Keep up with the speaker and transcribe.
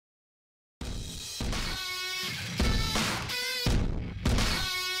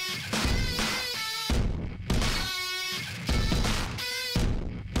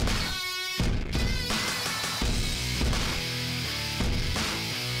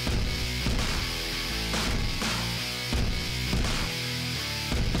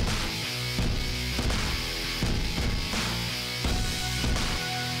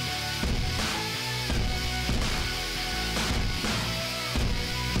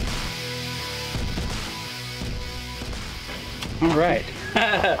All right.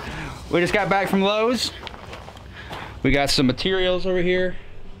 We just got back from Lowe's. We got some materials over here,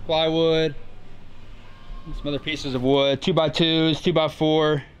 plywood, some other pieces of wood, 2x2s,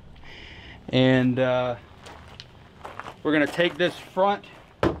 2x4, and we're gonna take this front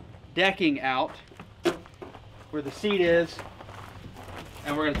decking out where the seat is,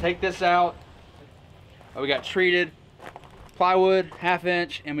 and we're gonna take this out. We got treated plywood, 1/2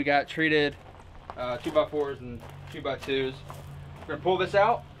 inch, and we got treated 2x4s and 2x2s. We're gonna pull this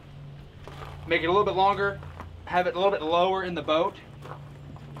out, make it a little bit longer, have it a little bit lower in the boat,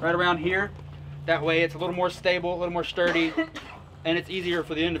 right around here. That way it's a little more stable, a little more sturdy, and it's easier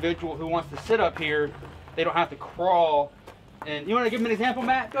for the individual who wants to sit up here. They don't have to crawl. And you want to give them an example,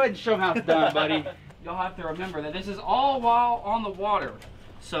 Matt? Go ahead and show them how it's done, buddy. You'll have to remember that this is all while on the water,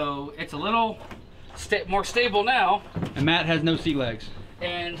 so it's a little more stable now. And Matt has no sea legs.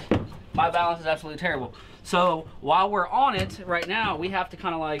 And my balance is absolutely terrible. So while we're on it right now, we have to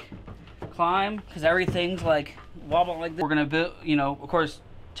kind of like climb because everything's like wobbling like this. We're gonna build, you know, of course,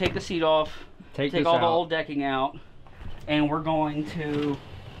 take the seat off, take all the old decking out, and we're going to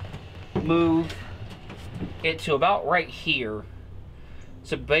move it to about right here.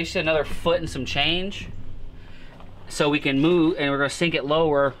 So basically another foot and some change. So we can move, and we're gonna sink it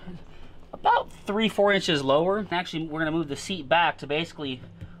lower, about 3-4 inches lower. Actually, we're gonna move the seat back to basically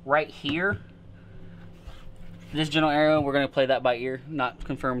right here. This general area, we're gonna play that by ear, not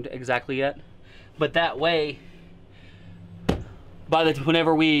confirmed exactly yet. But that way,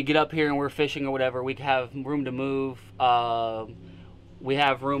 whenever we get up here and we're fishing or whatever, we have room to move. We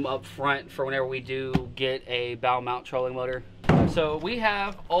have room up front for whenever we do get a bow mount trolling motor. So we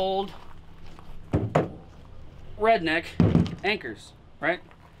have old redneck anchors, right?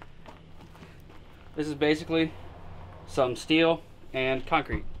 This is basically some steel and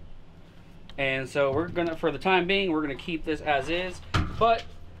concrete. And so we're gonna, for the time being, we're gonna keep this as is, but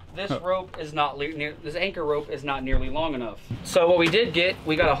this rope is not this anchor rope is not nearly long enough. So what we did get,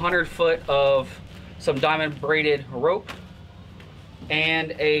 we got 100 foot of some diamond braided rope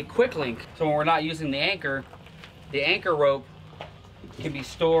and a quick link. So when we're not using the anchor rope can be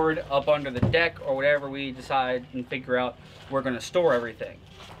stored up under the deck or whatever we decide and figure out we're gonna store everything.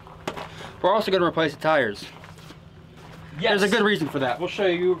 We're also gonna replace the tires. Yes. There's a good reason for that. We'll show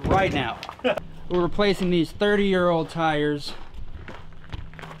you right now. We're replacing these 30-year-old tires.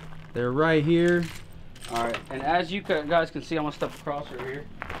 They're right here. All right, and as you guys can see, I'm gonna step across right here.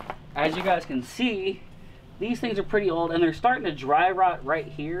 As you guys can see, these things are pretty old, and they're starting to dry rot right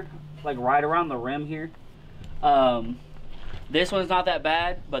here, like right around the rim here. This one's not that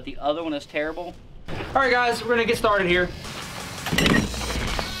bad, but the other one is terrible. All right, guys, we're gonna get started here.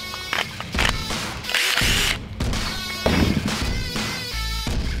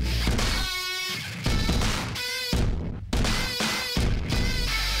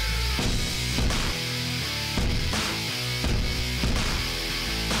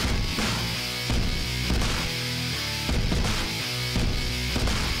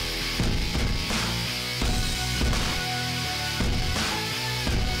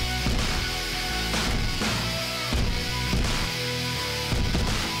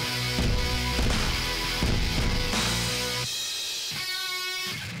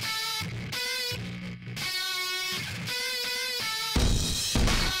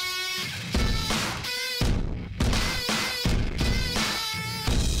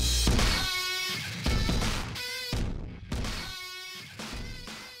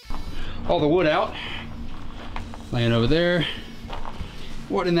 All the wood out, laying over there.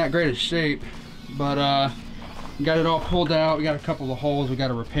 Wasn't in that great of shape, but got it all pulled out. We got a couple of holes we got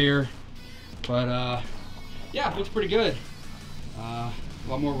to repair, but yeah, it looks pretty good. A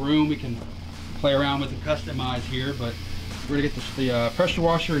lot more room we can play around with and customize here, but we're gonna get the pressure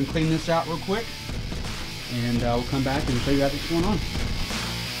washer and clean this out real quick, and we'll come back and show you how this is going on.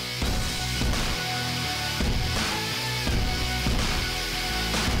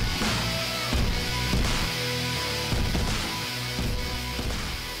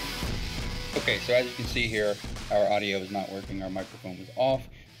 Okay, so as you can see here, our audio is not working. Our microphone was off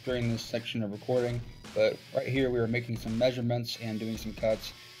during this section of recording, but right here we were making some measurements and doing some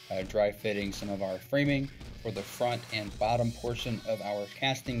cuts, dry fitting some of our framing for the front and bottom portion of our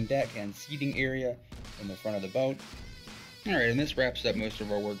casting deck and seating area in the front of the boat. Alright, and this wraps up most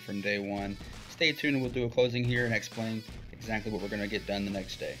of our work from day one. Stay tuned and we'll do a closing here and explain exactly what we're going to get done the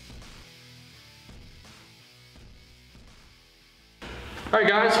next day. Alright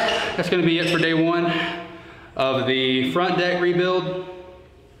guys, that's going to be it for day one of the front deck rebuild.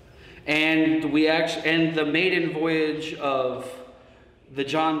 And the maiden voyage of the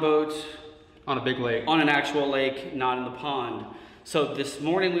Jon Boat On a big lake. On an actual lake, not in the pond. So this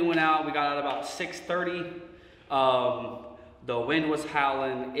morning we went out, we got out about 6:30. The wind was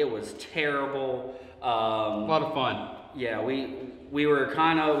howling, it was terrible. A lot of fun. Yeah, we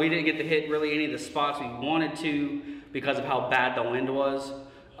didn't get to hit really any of the spots we wanted to because of how bad the wind was.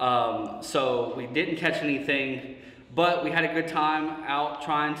 So we didn't catch anything, but we had a good time out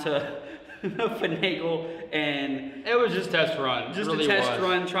trying to finagle, and it was just test run. Just really a test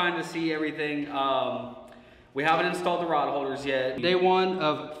run, trying to see everything. We haven't installed the rod holders yet. Day one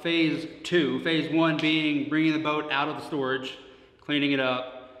of phase 2. Phase 1 being bringing the boat out of the storage, cleaning it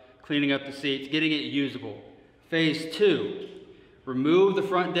up, cleaning up the seats, getting it usable. Phase 2, remove the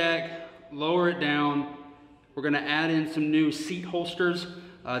front deck, lower it down. We're gonna add in some new seat holsters.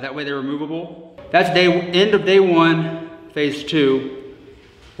 That way they're removable. That's end of day 1, phase 2.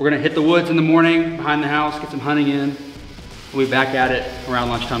 We're gonna hit the woods in the morning behind the house, get some hunting in. We'll be back at it around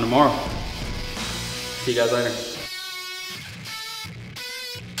lunchtime tomorrow. See you guys later.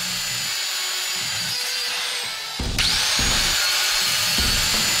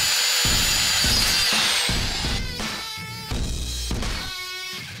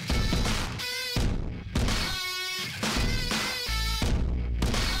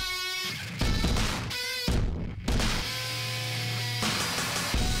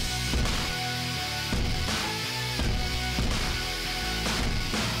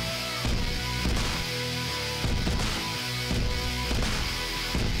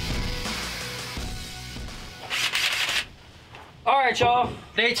 All right, y'all.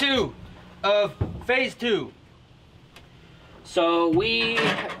 Day 2 of phase 2. So we,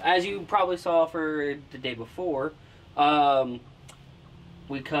 as you probably saw for the day before,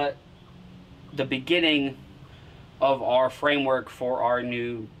 we cut the beginning of our framework for our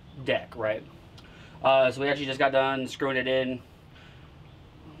new deck, right? So we actually just got done screwing it in.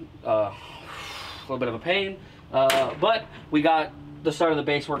 A little bit of a pain, but we got the start of the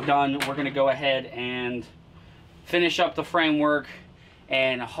base work done. We're gonna go ahead and finish up the framework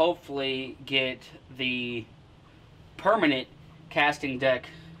and hopefully get the permanent casting deck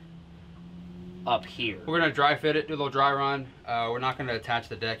up here. We're gonna dry fit it, do a little dry run. We're not gonna attach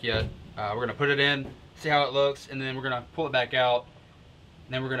the deck yet. We're gonna put it in, see how it looks, and then we're gonna pull it back out.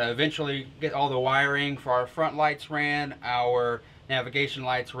 And then we're gonna eventually get all the wiring for our front lights ran, our navigation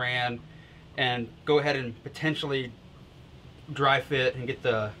lights ran, and go ahead and potentially dry fit and get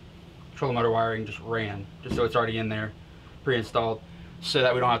the trolling motor wiring just ran, just so it's already in there, pre-installed, so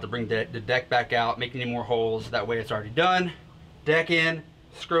that we don't have to bring the deck back out, make any more holes. That way it's already done. Deck in,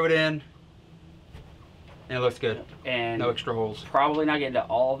 screw it in, and it looks good. And no extra holes. Probably not getting to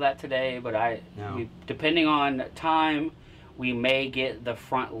all of that today, but depending on time, we may get the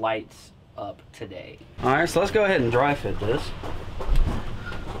front lights up today. All right, so let's go ahead and dry fit this.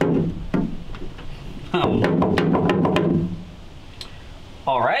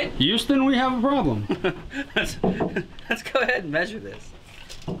 All right, Houston, we have a problem. let's go ahead and measure this.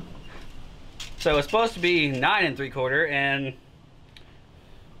 So it's supposed to be 9 3/4, and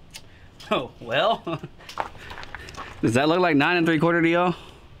oh well. Does that look like 9 3/4 to y'all?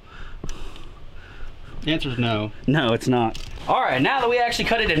 The answer is no. No, it's not. All right, now that we actually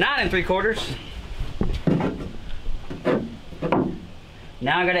cut it to 9 3/4,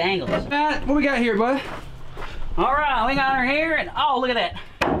 now I got to angle this. Matt, what we got here, bud? All right, we got her here, and oh, look at that.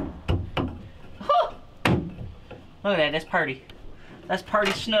 Whew. Look at that, that's pretty. That's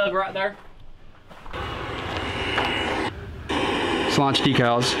pretty snug right there. Let's launch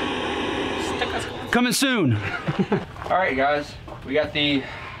decals. Coming soon. All right, guys, we got the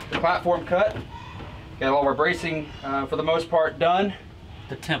platform cut. Got all of our bracing, for the most part, done.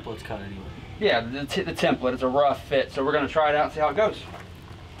 The template's cut anyway. Yeah, the template is a rough fit, so we're gonna try it out and see how it goes.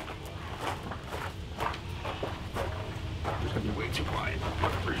 It's gonna be way too wide.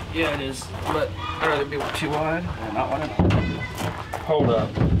 Yeah, it is, but I'd rather be too wide. Not wide enough. Hold up.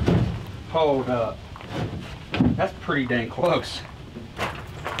 Hold up. That's pretty dang close.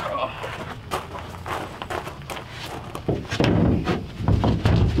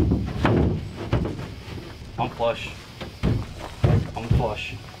 I'm flush. I'm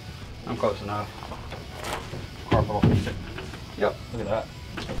flush. I'm close enough. Carpal. Yep. Look at that.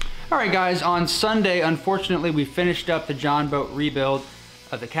 All right, guys, on Sunday, unfortunately, we finished up the Jon Boat rebuild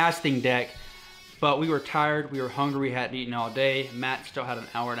of the casting deck, but we were tired, we were hungry, we hadn't eaten all day. Matt still had an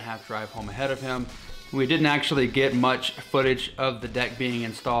hour-and-a-half drive home ahead of him. We didn't actually get much footage of the deck being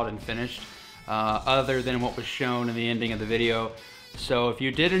installed and finished, other than what was shown in the ending of the video. So if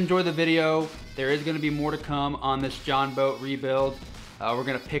you did enjoy the video, there is gonna be more to come on this Jon Boat rebuild. We're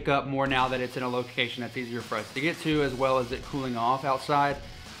gonna pick up more now that it's in a location that's easier for us to get to, as well as it cooling off outside.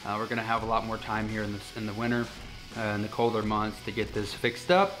 We're gonna have a lot more time here in the winter, in the colder months to get this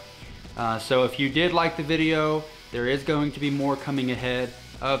fixed up. So if you did like the video, there is going to be more coming ahead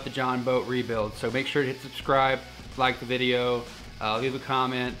of the Jon Boat rebuild. So make sure to hit subscribe, like the video, leave a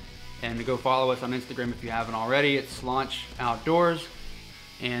comment, and go follow us on Instagram if you haven't already. It's Launch Outdoors.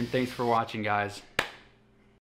 And thanks for watching, guys.